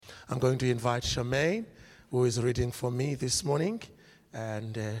I'm going to invite Charmaine, who is reading for me this morning,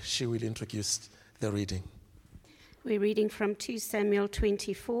 and she will introduce the reading. We're reading from 2 Samuel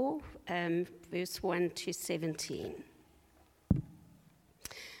 24, verse 1 to 17.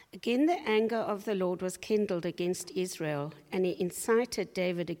 Again, the anger of the Lord was kindled against Israel, and he incited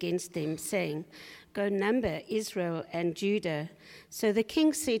David against them, saying, "Go number Israel and Judah." So the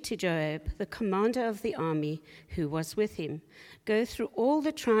king said to Joab, the commander of the army, who was with him, "Go through all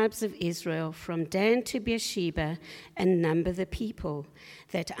the tribes of Israel, from Dan to Beersheba, and number the people,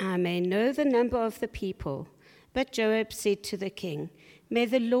 that I may know the number of the people." But Joab said to the king, "May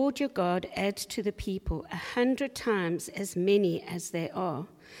the Lord your God add to the people 100 times as many as there are."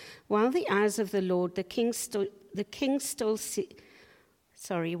 While the eyes of the Lord, while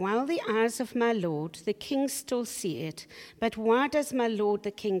the eyes of my Lord, the king still see it, but why does my Lord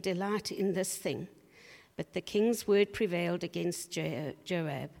the king delight in this thing? But the king's word prevailed against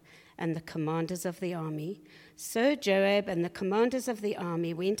Joab and the commanders of the army. So Joab and the commanders of the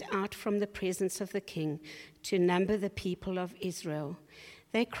army went out from the presence of the king to number the people of Israel.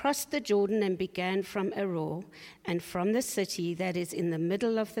 They crossed the Jordan and began from Aroer, and from the city that is in the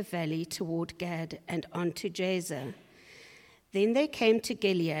middle of the valley toward Gad and on to Jazer. Then they came to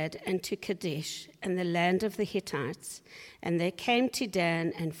Gilead and to Kadesh and the land of the Hittites, and they came to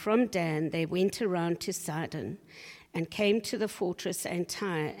Dan, and from Dan they went around to Sidon, and came to the fortress and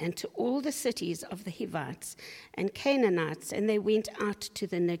Tyre, and to all the cities of the Hivites and Canaanites, and they went out to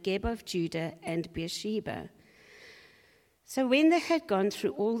the Negeb of Judah and Beersheba. So when they had gone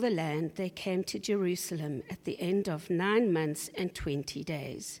through all the land, they came to Jerusalem at the end of 9 months and 20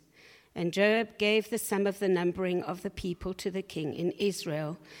 days. And Joab gave the sum of the numbering of the people to the king in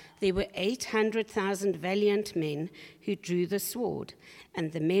Israel. There were 800,000 valiant men who drew the sword,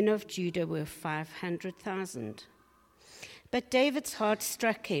 and the men of Judah were 500,000. But David's heart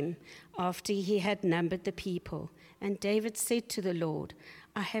struck him after he had numbered the people. And David said to the Lord,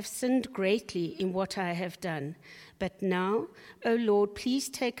 "I have sinned greatly in what I have done. But now, O Lord, please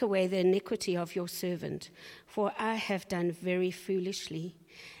take away the iniquity of your servant, for I have done very foolishly."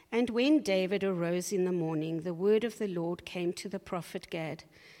 And when David arose in the morning, the word of the Lord came to the prophet Gad,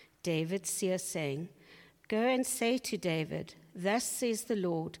 David's seer, saying, "Go and say to David, 'Thus says the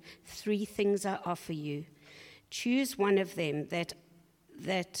Lord, 3 things I offer you. Choose one of them that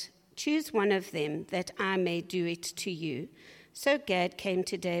I may do it to you.' So Gad came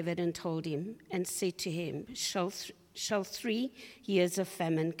to David and told him, and said to him, Shall 3 years of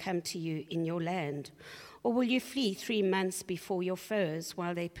famine come to you in your land? Or will you flee 3 months before your foes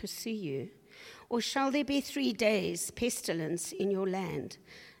while they pursue you? Or shall there be 3 days pestilence in your land?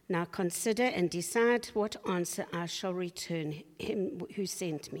 Now consider and decide what answer I shall return him who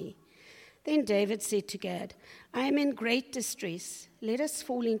sent me." Then David said to Gad, "I am in great distress. Let us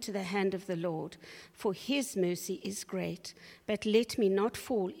fall into the hand of the Lord, for his mercy is great, but let me not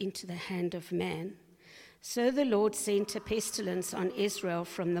fall into the hand of man." So the Lord sent a pestilence on Israel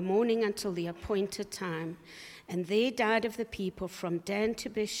from the morning until the appointed time, and there died of the people from Dan to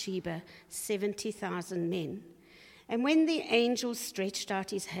Beersheba 70,000 men. And when the angel stretched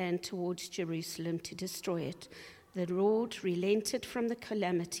out his hand towards Jerusalem to destroy it, the Lord relented from the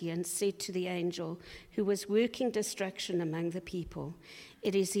calamity and said to the angel who was working destruction among the people,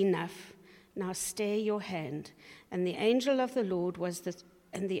 "It is enough. Now stay your hand." And the angel of the Lord was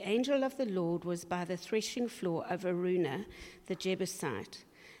by the threshing floor of Araunah the Jebusite.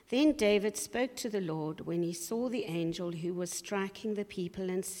 Then David spoke to the Lord when he saw the angel who was striking the people,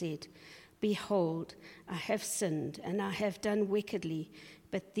 and said, "Behold, I have sinned, and I have done wickedly.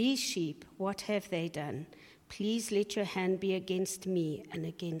 But these sheep, what have they done? Please let your hand be against me and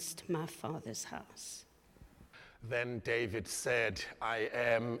against my father's house." Then David said, "I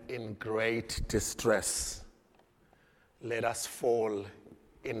am in great distress. Let us fall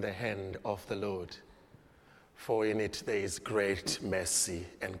in the hand of the Lord, for in it there is great mercy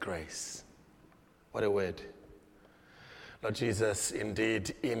and grace." What a word. Lord Jesus,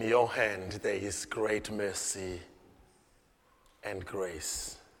 indeed, in your hand there is great mercy and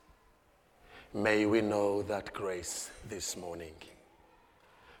grace. May we know that grace this morning.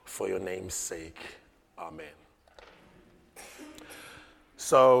 For your name's sake, amen.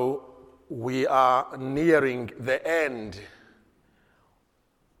 So we are nearing the end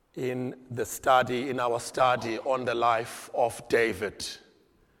in our study on the life of David.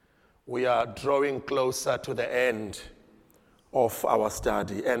 We are drawing closer to the end of our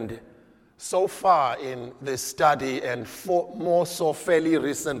study. And so far in this study, and more so fairly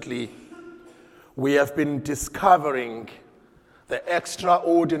recently, we have been discovering the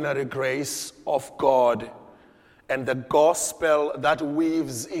extraordinary grace of God and the gospel that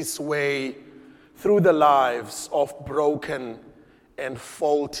weaves its way through the lives of broken and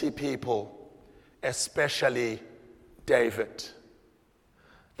faulty people, especially David.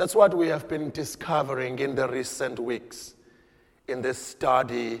 That's what we have been discovering in the recent weeks in this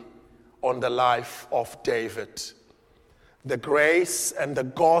study on the life of David. The grace and the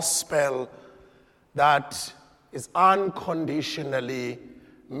gospel that is unconditionally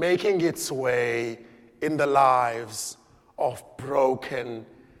making its way in the lives of broken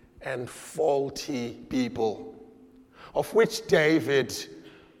and faulty people, of which David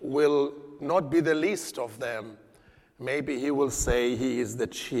will not be the least of them. Maybe he will say he is the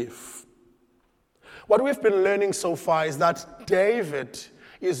chief. What we've been learning so far is that David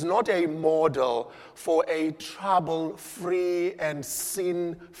is not a model for a trouble-free and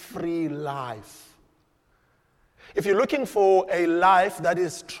sin-free life. If you're looking for a life that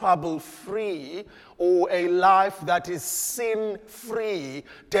is trouble-free or a life that is sin-free,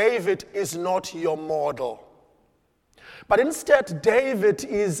 David is not your model. But instead, David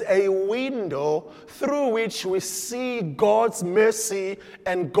is a window through which we see God's mercy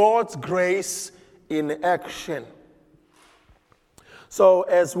and God's grace in action. So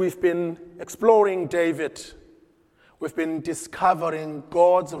as we've been exploring David, we've been discovering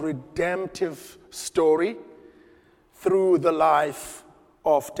God's redemptive story through the life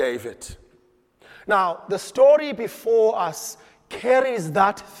of David. Now, the story before us carries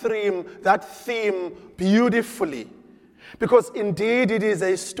that theme beautifully, because indeed it is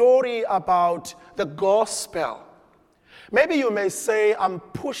a story about the gospel. Maybe you may say, I'm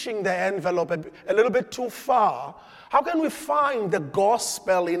pushing the envelope a little bit too far. How can we find the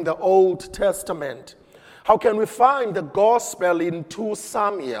gospel in the Old Testament? How can we find the gospel in 2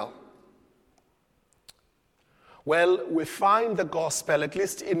 Samuel? Well, we find the gospel at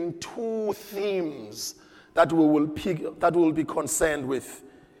least in 2 themes that we will be concerned with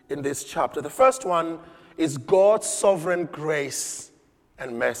in this chapter. The first one is God's sovereign grace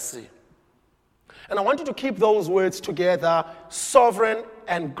and mercy. And I want you to keep those words together, sovereign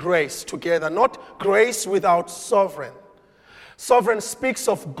and grace together, not grace without sovereign. Sovereign speaks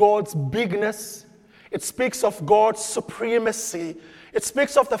of God's bigness. It speaks of God's supremacy. It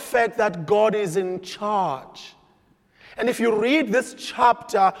speaks of the fact that God is in charge. And if you read this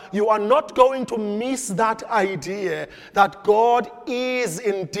chapter, you are not going to miss that idea that God is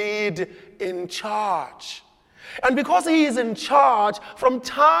indeed in charge. And because he is in charge, from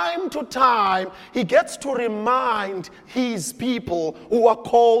time to time, he gets to remind his people who are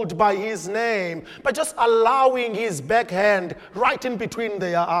called by his name by just allowing his backhand right in between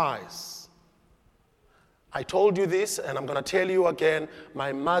their eyes. I told you this, and I'm going to tell you again,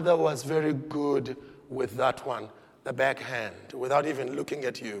 my mother was very good with that one, the backhand, without even looking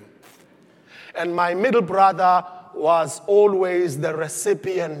at you. And my middle brother was always the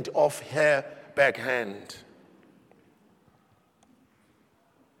recipient of her backhand.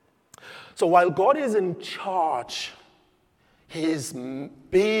 So while God is in charge, he is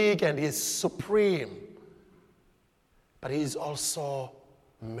big and he is supreme, but he is also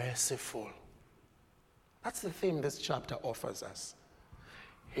merciful. That's the theme this chapter offers us.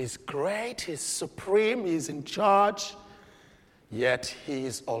 He's great, he's supreme, he's in charge, yet he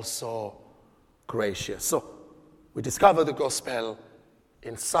is also gracious. So we discover the gospel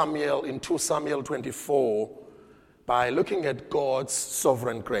in 2 Samuel 24 by looking at God's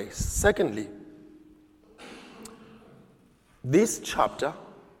sovereign grace. Secondly, this chapter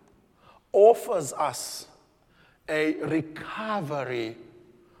offers us a recovery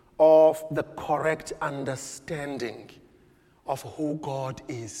of the correct understanding of who God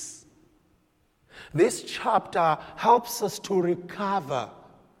is. This chapter helps us to recover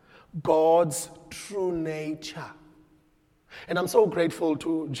God's true nature. And I'm so grateful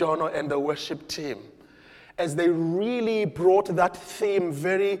to Jono and the worship team as they really brought that theme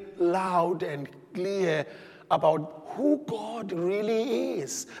very loud and clear about who God really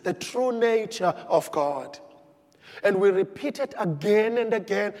is, the true nature of God. And we repeat it again and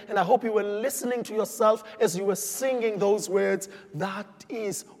again, and I hope you were listening to yourself as you were singing those words. That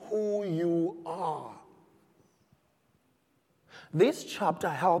is who you are. This chapter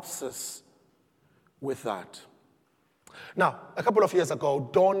helps us with that. Now, a couple of years ago,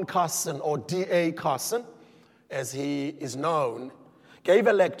 Don Carson, or D.A. Carson, as he is known, gave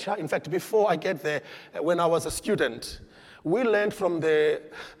a lecture. In fact, before I get there, when I was a student, we learned from the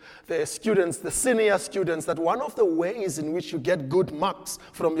students, the senior students, that one of the ways in which you get good marks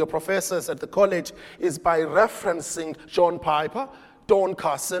from your professors at the college is by referencing John Piper, Don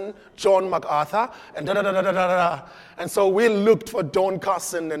Carson, John MacArthur, and da-da-da-da-da-da. And so we looked for Don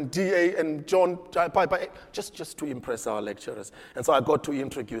Carson and D.A. and John Piper, just to impress our lecturers. And so I got to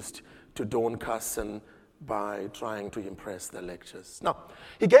introduced to Don Carson by trying to impress the lecturers. Now,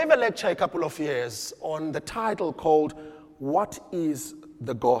 he gave a lecture a couple of years on the title called, What is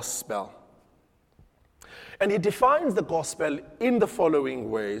the Gospel? And he defines the gospel in the following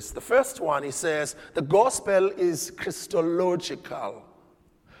ways. The first one, he says, the gospel is Christological.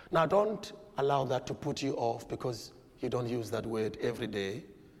 Now, don't allow that to put you off because you don't use that word every day.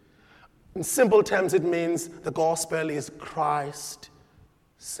 In simple terms, it means the gospel is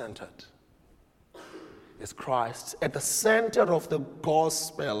Christ-centered. It's Christ. At the center of the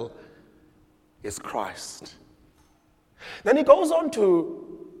gospel is Christ. Then he goes on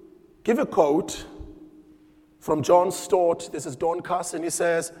to give a quote from John Stott. This is Don Carson. He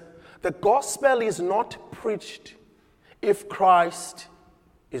says, the gospel is not preached if Christ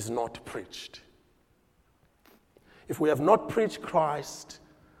is not preached. If we have not preached Christ,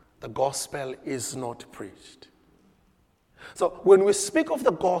 the gospel is not preached. So when we speak of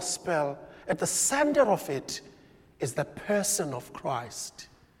the gospel, at the center of it is the person of Christ.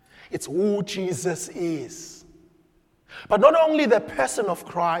 It's who Jesus is. But not only the person of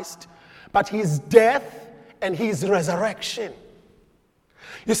Christ, but his death and his resurrection.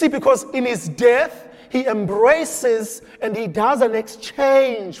 You see, because in his death, he embraces and he does an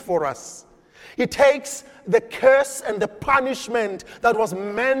exchange for us. He takes the curse and the punishment that was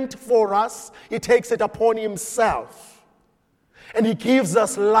meant for us, he takes it upon himself. And he gives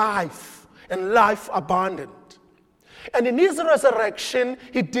us life and life abundant. And in his resurrection,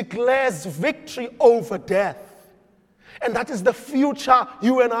 he declares victory over death. And that is the future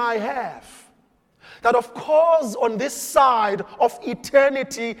you and I have. That of course, on this side of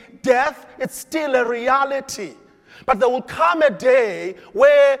eternity, death is still a reality. But there will come a day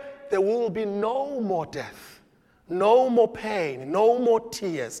where there will be no more death, no more pain, no more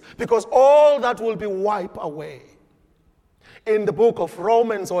tears, because all that will be wiped away. In the book of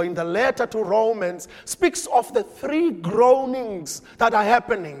Romans, or in the letter to Romans, speaks of the three groanings that are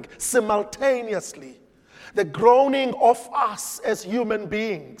happening simultaneously. The groaning of us as human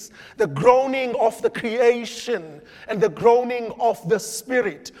beings, the groaning of the creation, and the groaning of the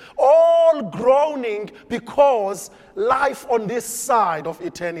spirit. All groaning because life on this side of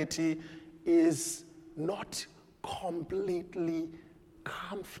eternity is not completely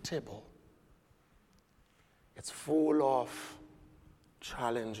comfortable. It's full of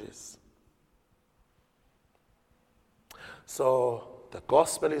challenges. So, the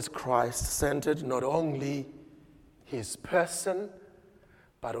gospel is Christ-centered, not only his person,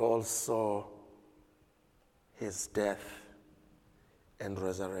 but also his death and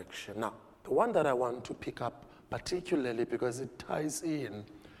resurrection. Now, the one that I want to pick up particularly because it ties in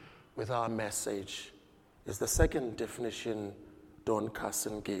with our message is the second definition Don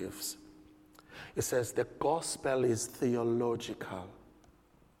Carson gives. It says the gospel is theological.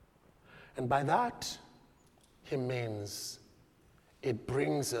 And by that, he means it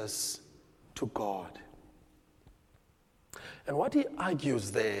brings us to God. And what he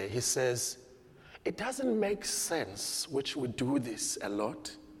argues there, he says, it doesn't make sense, which we do this a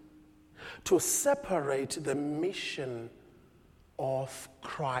lot, to separate the mission of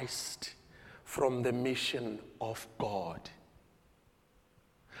Christ from the mission of God.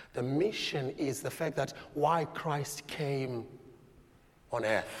 The mission is the fact that why Christ came on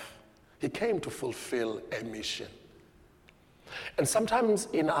earth. He came to fulfill a mission. And sometimes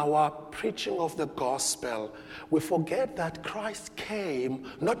in our preaching of the gospel, we forget that Christ came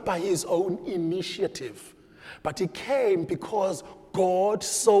not by his own initiative, but he came because God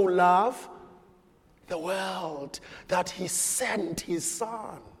so loved the world that he sent his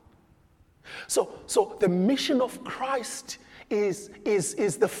son. So the mission of Christ is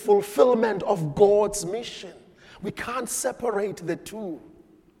the fulfillment of God's mission. We can't separate the two.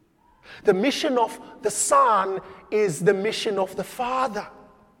 The mission of the Son is the mission of the Father.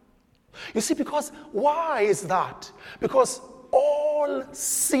 You see, because why is that? Because all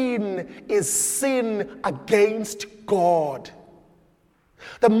sin is sin against God.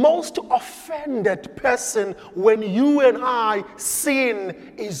 The most offended person when you and I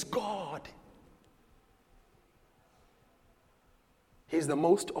sin is God. He's the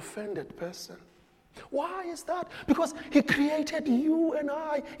most offended person. Why is that? Because he created you and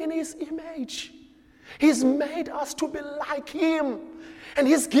I in his image. He's made us to be like him. And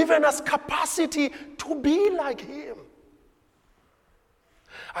he's given us capacity to be like him.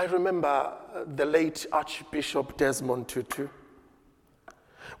 I remember the late Archbishop Desmond Tutu,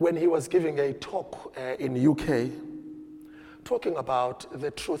 when he was giving a talk in UK talking about the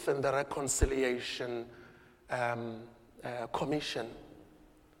Truth and the Reconciliation Commission.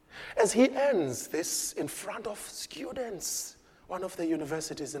 As he ends this in front of students, one of the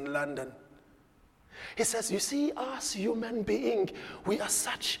universities in London, he says, you see, us human beings, we are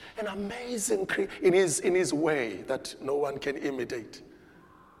such an amazing in his way that no one can imitate.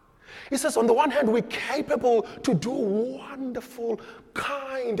 He says, on the one hand, we're capable to do wonderful,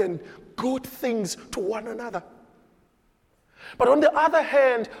 kind, and good things to one another. But on the other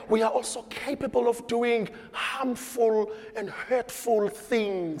hand, we are also capable of doing harmful and hurtful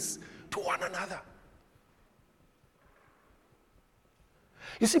things to one another.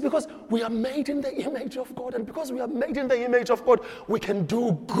 You see, because we are made in the image of God, and because we are made in the image of God, we can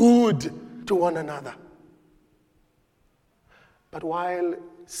do good to one another. But while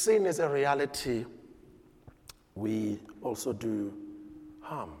sin is a reality, we also do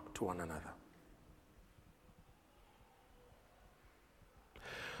harm to one another.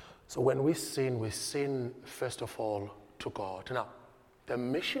 So when we sin first of all to God. Now, the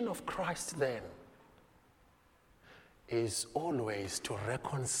mission of Christ then is always to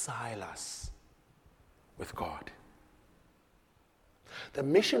reconcile us with God. The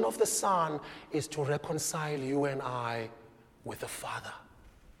mission of the Son is to reconcile you and I with the Father.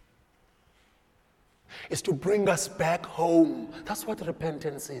 It's to bring us back home. That's what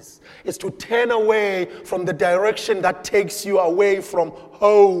repentance is. It's to turn away from the direction that takes you away from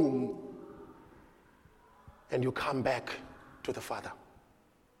home. And you come back to the Father.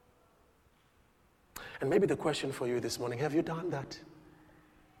 And maybe the question for you this morning, have you done that?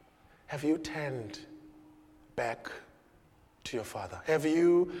 Have you turned back to your Father? Have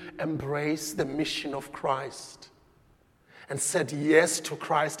you embraced the mission of Christ and said yes to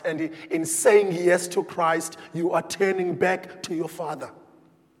Christ? And in saying yes to Christ, you are turning back to your Father.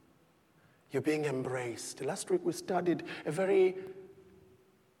 You're being embraced. Last week we studied a very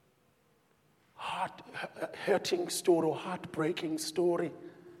hurting story or heartbreaking story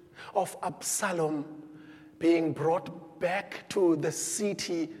of Absalom being brought back to the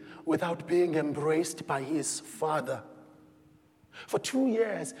city without being embraced by his father. For 2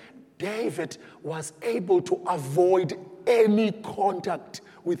 years, David was able to avoid any contact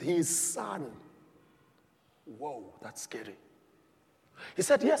with his son. Whoa, that's scary. He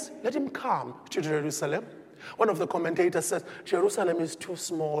said, yes, let him come to Jerusalem. One of the commentators says, Jerusalem is too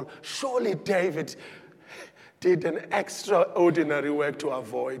small. Surely David did an extraordinary work to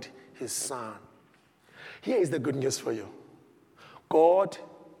avoid his son. Here is the good news for you. God,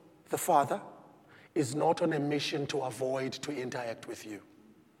 the Father, is not on a mission to avoid to interact with you.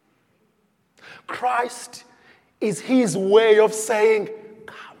 Christ is his way of saying,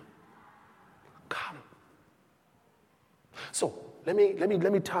 come, come. So let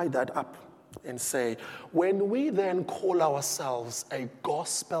me tie that up and say, when we then call ourselves a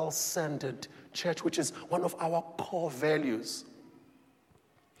gospel-centered church, which is one of our core values,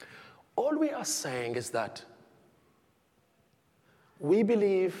 all we are saying is that we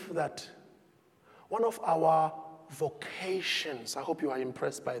believe that one of our vocations, I hope you are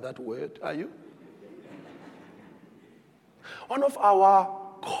impressed by that word, are you? One of our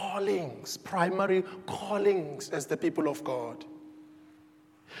callings, primary callings as the people of God,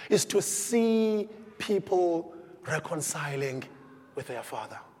 is to see people reconciling with their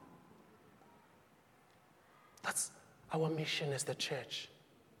Father. That's our mission as the church.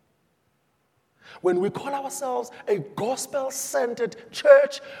 When we call ourselves a gospel-centered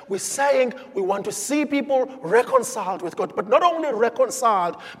church, we're saying we want to see people reconciled with God. But not only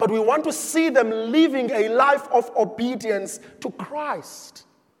reconciled, but we want to see them living a life of obedience to Christ.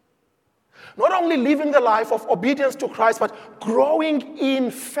 Not only living the life of obedience to Christ, but growing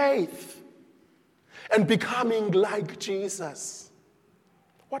in faith and becoming like Jesus.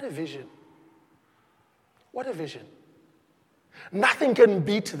 What a vision. What a vision. Nothing can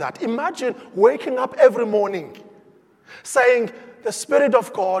beat that. Imagine waking up every morning saying, the Spirit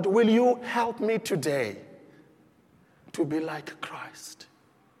of God, will you help me today to be like Christ?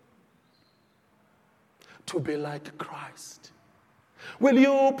 To be like Christ. Will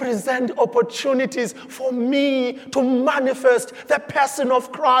you present opportunities for me to manifest the person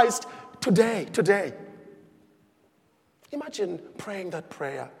of Christ today? Imagine praying that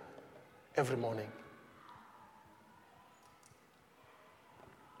prayer every morning.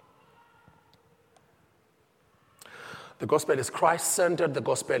 The gospel is Christ-centered. The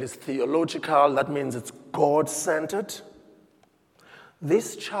gospel is theological. That means it's God-centered.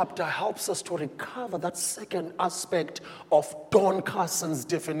 This chapter helps us to recover that second aspect of Don Carson's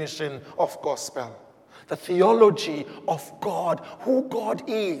definition of gospel. The theology of God, who God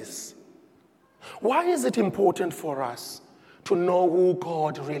is. Why is it important for us to know who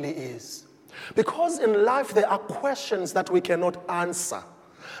God really is. Because in life there are questions that we cannot answer.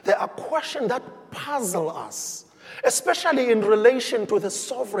 There are questions that puzzle us, especially in relation to the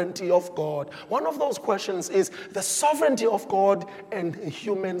sovereignty of God. One of those questions is the sovereignty of God and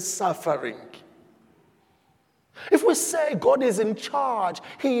human suffering. If we say God is in charge,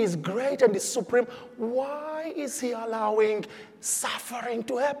 He is great and is supreme, why is He allowing suffering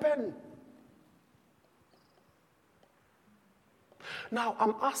to happen? Now,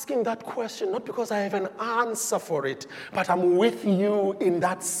 I'm asking that question not because I have an answer for it, but I'm with you in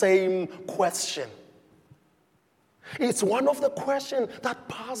that same question. It's one of the questions that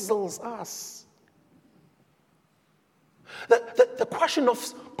puzzles us. The question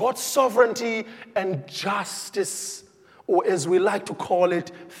of God's sovereignty and justice, or as we like to call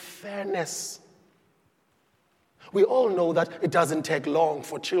it, fairness. We all know that it doesn't take long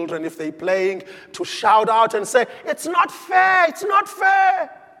for children, if they're playing, to shout out and say, "It's not fair, it's not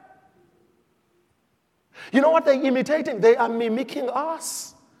fair." You know what they're imitating? They are mimicking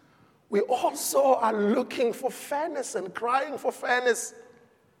us. We also are looking for fairness and crying for fairness.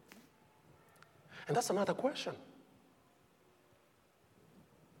 And that's another question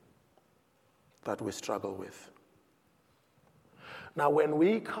that we struggle with. Now, when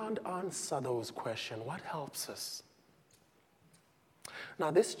we can't answer those questions, what helps us?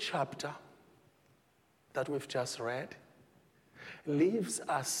 Now, this chapter that we've just read leaves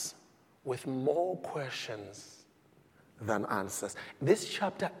us with more questions than answers. This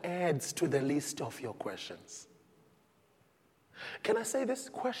chapter adds to the list of your questions. Can I say this?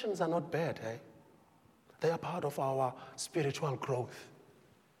 Questions are not bad, eh? They are part of our spiritual growth.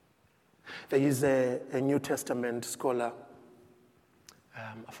 There is a New Testament scholar,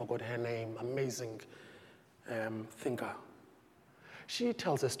 I forgot her name, amazing thinker. She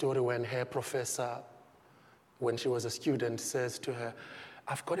tells a story when her professor, when she was a student, says to her,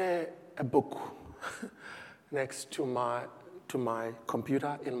 "I've got a book next to my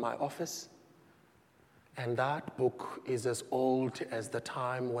computer in my office, and that book is as old as the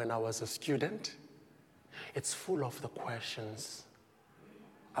time when I was a student. It's full of the questions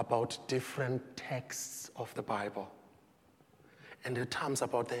about different texts of the Bible, and it comes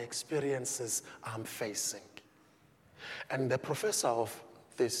about the experiences I'm facing." And the professor of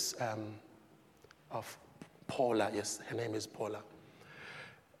this, of Paula, yes, her name is Paula,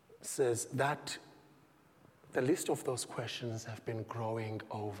 says that the list of those questions have been growing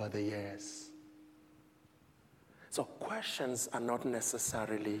over the years. So questions are not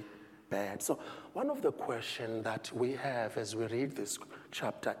necessarily bad. So one of the questions that we have as we read this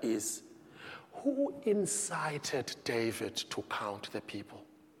chapter is, who incited David to count the people?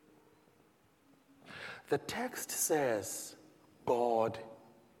 The text says God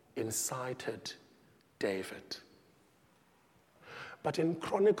incited David. But in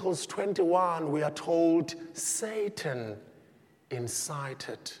Chronicles 21, we are told Satan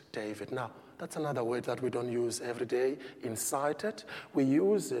incited David. Now, that's another word that we don't use every day, incited. We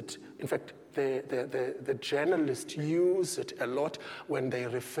use it, in fact, the journalists use it a lot when they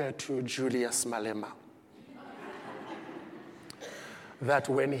refer to Julius Malema. That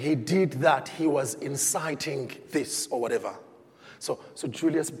when he did that, he was inciting this or whatever. So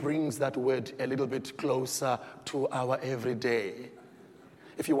Julius brings that word a little bit closer to our everyday.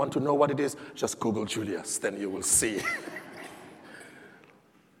 If you want to know what it is, just Google Julius, then you will see.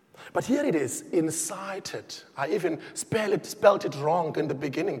 But here it is, incited. I even spelled it wrong in the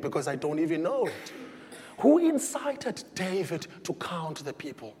beginning because I don't even know it. Who incited David to count the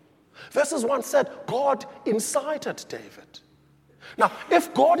people? Verses 1 said, God incited David. Now,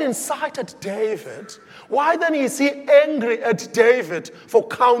 if God incited David, why then is he angry at David for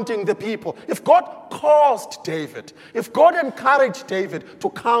counting the people? If God caused David, if God encouraged David to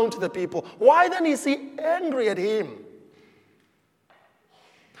count the people, why then is he angry at him?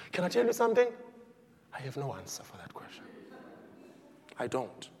 Can I tell you something? I have no answer for that question. I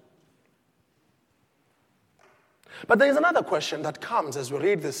don't. But there is another question that comes as we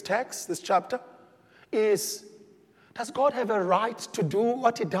read this text, this chapter, is, does God have a right to do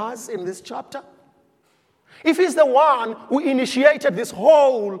what he does in this chapter? If he's the one who initiated this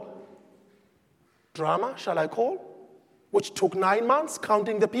whole drama, shall I call, which took 9 months,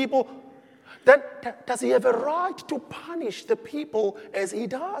 counting the people, then does he have a right to punish the people as he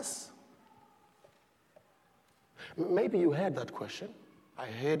does? Maybe you heard that question. I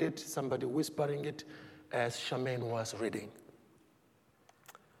heard it, somebody whispering it as Charmaine was reading.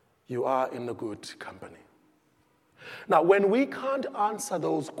 You are in a good company. Now, when we can't answer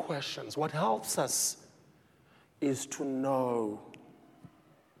those questions, what helps us is to know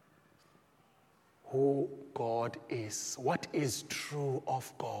who God is. What is true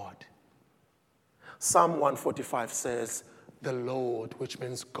of God? Psalm 145 says, the Lord, which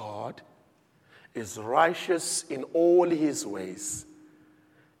means God, is righteous in all his ways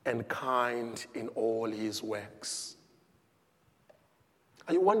and kind in all his works.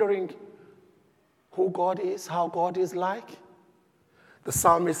 Are you wondering who God is, how God is like? The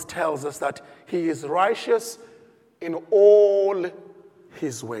psalmist tells us that he is righteous in all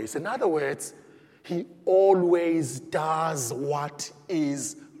his ways. In other words, he always does what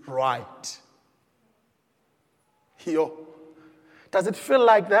is right. Does it feel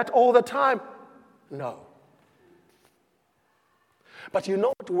like that all the time? No. But you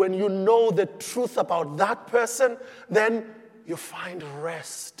know, when you know the truth about that person, then you find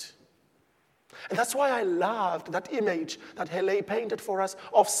rest. And that's why I loved that image that Hele painted for us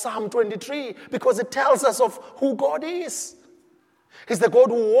of Psalm 23, because it tells us of who God is. He's the God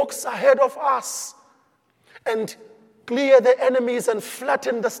who walks ahead of us and clear the enemies and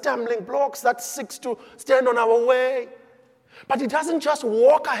flatten the stumbling blocks that seeks to stand on our way. But he doesn't just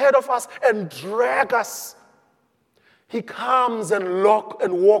walk ahead of us and drag us. He comes and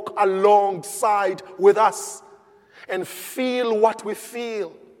walk alongside with us and feel what we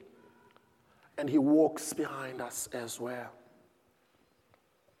feel. And he walks behind us as well.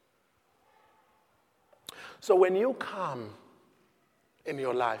 So when you come in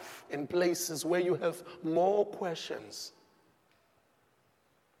your life in places where you have more questions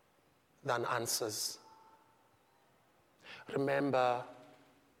than answers, remember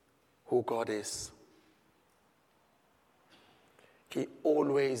who God is. He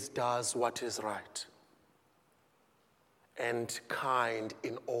always does what is right and kind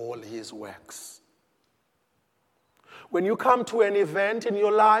in all his works. When you come to an event in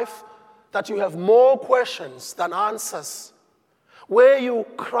your life that you have more questions than answers, where you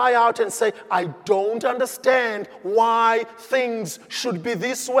cry out and say, I don't understand why things should be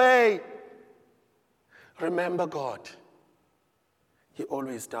this way, remember God. He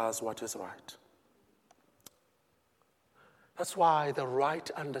always does what is right. That's why the right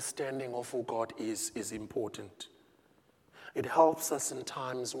understanding of who God is important. It helps us in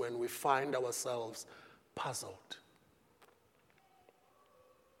times when we find ourselves puzzled.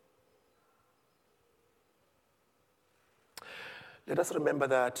 Let us remember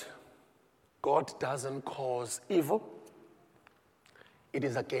that God doesn't cause evil. It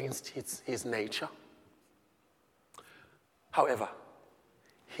is against his nature. However,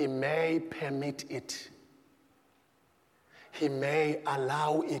 he may permit it. He may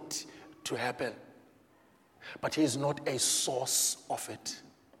allow it to happen. But he is not a source of it.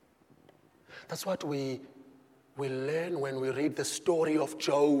 That's what we learn when we read the story of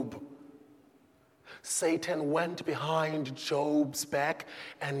Job. Satan went behind Job's back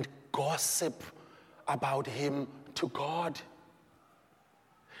and gossiped about him to God.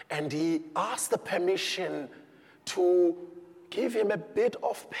 And he asked the permission to give him a bit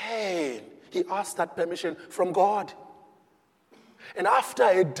of pain. He asked that permission from God. And after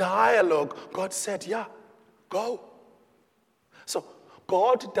a dialogue, God said, yeah, go. So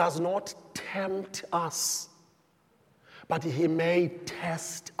God does not tempt us, but he may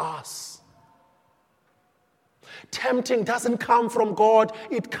test us. Tempting doesn't come from God,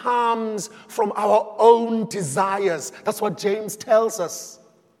 it comes from our own desires. That's what James tells us.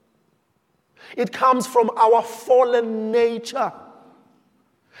 It comes from our fallen nature.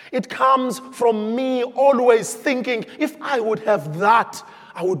 It comes from me always thinking, if I would have that,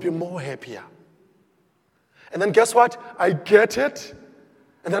 I would be more happier. And then guess what? I get it.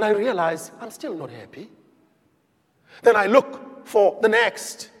 And then I realize I'm still not happy. Then I look for the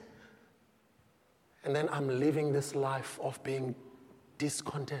next. And then I'm living this life of being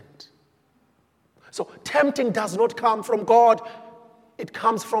discontent. So tempting does not come from God. It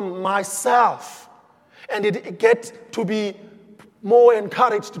comes from myself. And it gets to be more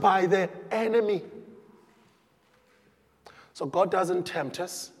encouraged by the enemy. So God doesn't tempt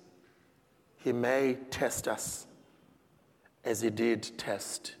us. He may test us as he did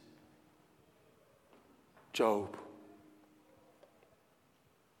test Job.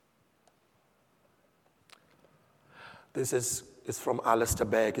 This is from Alistair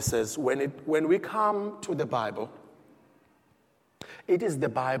Begg. He says, when we come to the Bible, it is the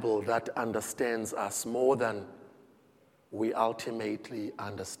Bible that understands us more than we ultimately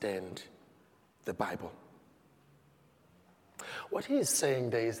understand the Bible. What he is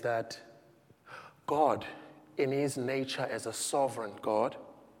saying there is that God, in his nature as a sovereign God,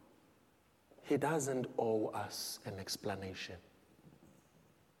 he doesn't owe us an explanation.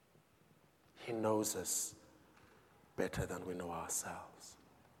 He knows us better than we know ourselves.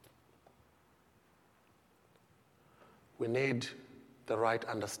 We need the right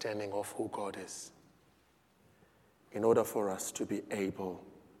understanding of who God is in order for us to be able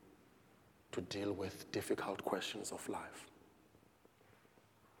to deal with difficult questions of life.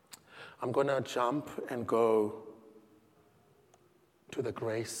 I'm going to jump and go to the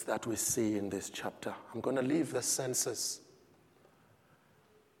grace that we see in this chapter. I'm going to leave the census,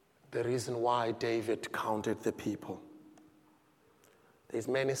 the reason why David counted the people. There's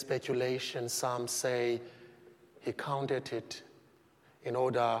many speculations. Some say he counted it in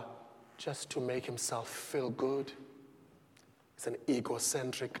order just to make himself feel good. It's an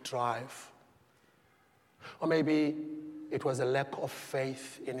egocentric drive. Or maybe it was a lack of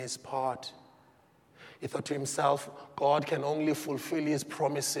faith in his part. He thought to himself, God can only fulfill his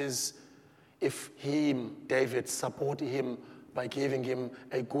promises if David, supported him by giving him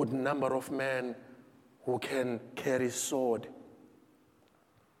a good number of men who can carry sword.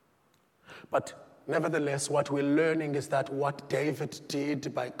 But nevertheless, what we're learning is that what David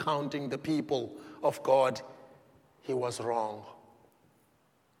did by counting the people of God, he was wrong.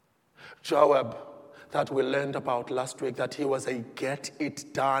 Joab, that we learned about last week, that he was a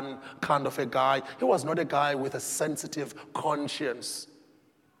get-it-done kind of a guy. He was not a guy with a sensitive conscience.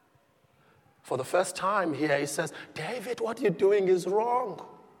 For the first time here, he says, David, what you're doing is wrong.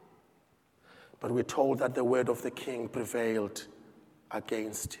 But we're told that the word of the king prevailed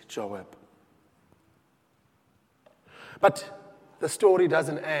against Joab. But the story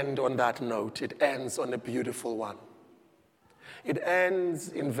doesn't end on that note. It ends on a beautiful one. It ends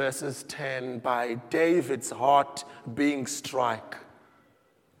in verses 10 by David's heart being struck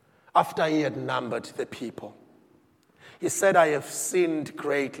after he had numbered the people. He said, I have sinned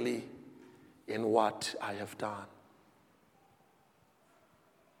greatly in what I have done.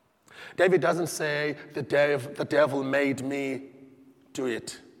 David doesn't say, the devil made me do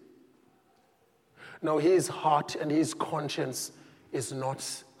it. No, his heart and his conscience is not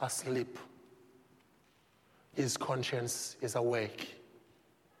asleep. His conscience is awake,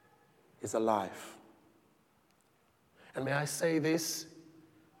 is alive. And may I say this,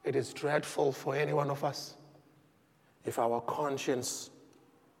 it is dreadful for any one of us if our conscience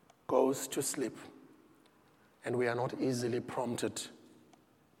goes to sleep and we are not easily prompted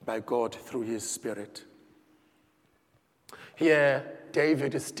by God through his Spirit. Here,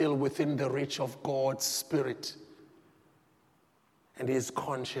 David is still within the reach of God's Spirit, and his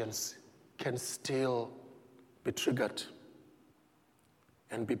conscience can still be triggered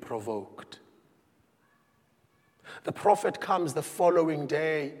and be provoked. The prophet comes the following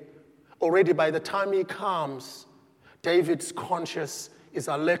day. Already by the time he comes, David's conscience is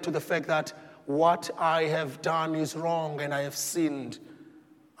alert to the fact that what I have done is wrong and I have sinned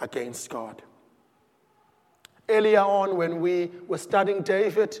against God. Earlier on, when we were studying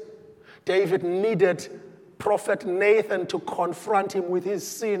David needed Prophet Nathan to confront him with his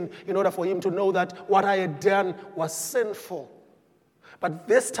sin in order for him to know that what I had done was sinful. But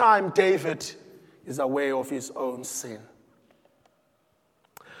this time, David is aware of his own sin.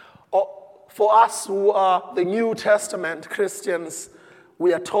 For us who are the New Testament Christians,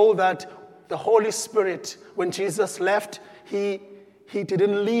 we are told that the Holy Spirit, when Jesus left, he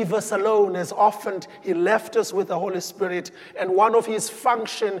didn't leave us alone. As often, he left us with the Holy Spirit. And one of his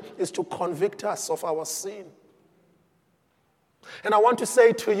functions is to convict us of our sin. And I want to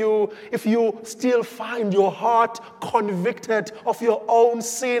say to you, if you still find your heart convicted of your own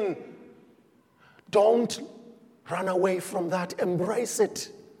sin, don't run away from that. Embrace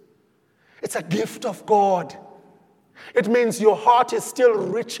it. It's a gift of God. It means your heart is still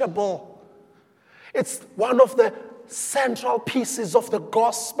reachable. It's one of the central pieces of the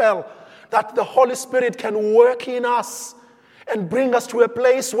gospel that the Holy Spirit can work in us and bring us to a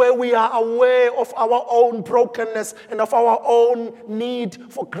place where we are aware of our own brokenness and of our own need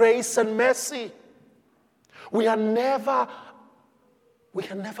for grace and mercy. We can never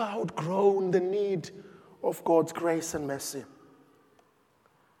outgrow the need of God's grace and mercy.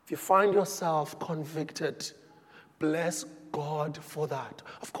 If you find yourself convicted, bless God for that.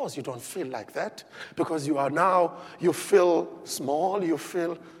 Of course, you don't feel like that because you feel small, you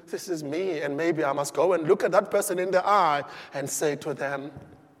feel, this is me, and maybe I must go and look at that person in the eye and say to them,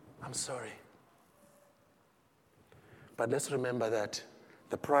 I'm sorry. But let's remember that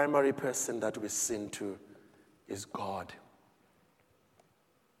the primary person that we sin to is God.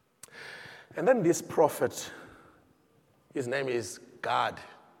 And then this prophet, his name is God.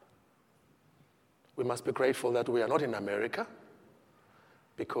 We must be grateful that we are not in America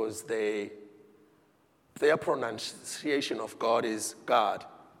because their pronunciation of God is God.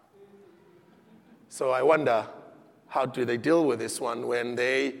 So I wonder, how do they deal with this one when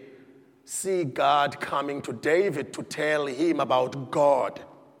they see God coming to David to tell him about God.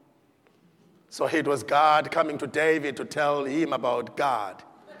 So it was God coming to David to tell him about God.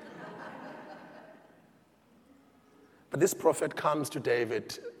 But this prophet comes to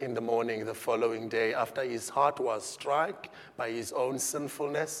David in the morning the following day after his heart was struck by his own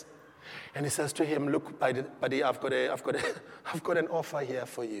sinfulness. And he says to him, look, buddy, I've got an offer here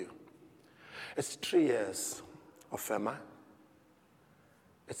for you. It's 3 years of famine.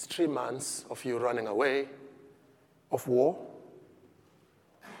 It's 3 months of you running away, of war.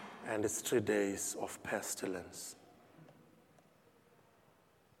 And it's 3 days of pestilence.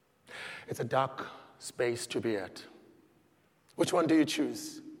 It's a dark space to be at. Which one do you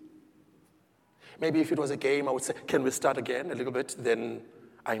choose? Maybe if it was a game, I would say, can we start again a little bit? Then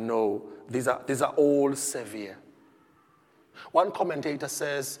I know these are all severe. One commentator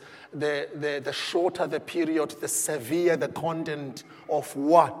says the shorter the period, the severe the content of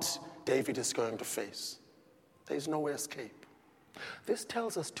what David is going to face. There is no escape. This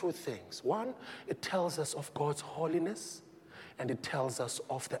tells us 2 things. One, it tells us of God's holiness, and it tells us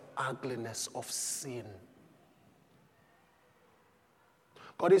of the ugliness of sin.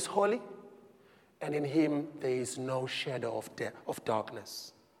 God is holy, and in him there is no shadow of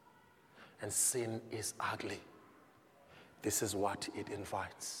darkness. And sin is ugly. This is what it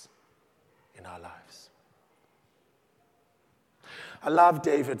invites in our lives. I love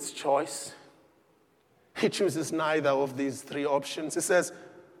David's choice. He chooses neither of these 3 options. He says,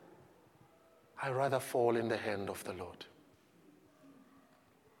 I'd rather fall in the hand of the Lord.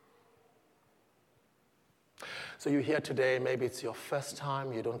 So you're here today, maybe it's your first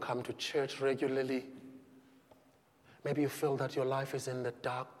time, you don't come to church regularly. Maybe you feel that your life is in the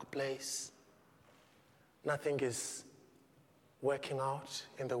dark place. Nothing is working out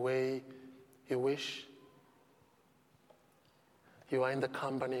in the way you wish. You are in the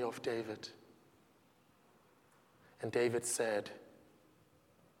company of David. And David said,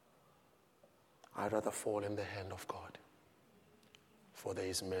 I'd rather fall in the hand of God, for there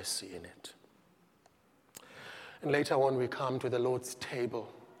is mercy in it. And later on, we come to the Lord's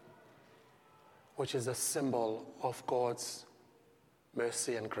table, which is a symbol of God's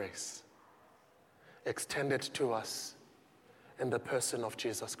mercy and grace, extended to us in the person of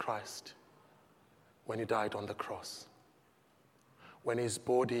Jesus Christ when he died on the cross, when his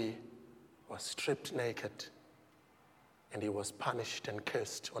body was stripped naked and he was punished and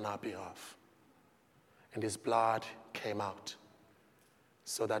cursed on our behalf. And his blood came out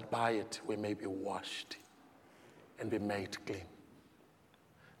so that by it we may be washed and be made clean.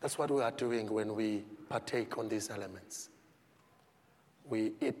 That's what we are doing when we partake on these elements.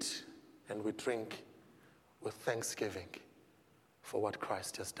 We eat and we drink with thanksgiving for what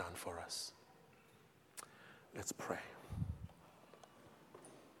Christ has done for us. Let's pray.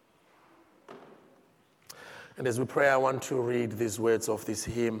 And as we pray, I want to read these words of this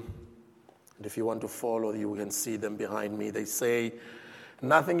hymn. And if you want to follow, you can see them behind me. They say,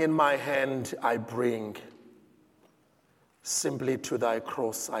 nothing in my hand I bring, simply to thy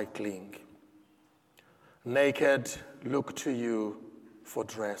cross I cling. Naked, look to you for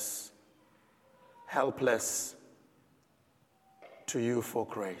dress. Helpless, to you for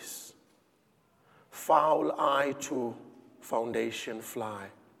grace. Foul I to foundation fly.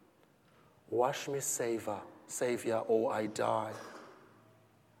 Wash me, Savior, or I die.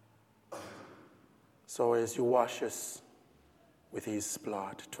 So as you wash us with his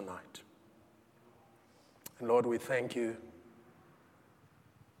blood tonight. And Lord, we thank you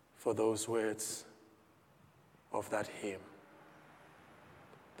for those words of that hymn,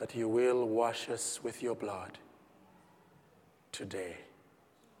 that you will wash us with your blood today.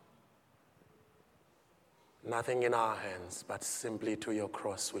 Nothing in our hands, but simply to your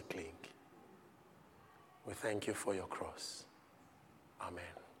cross we cling. We thank you for your cross.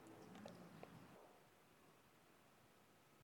 Amen.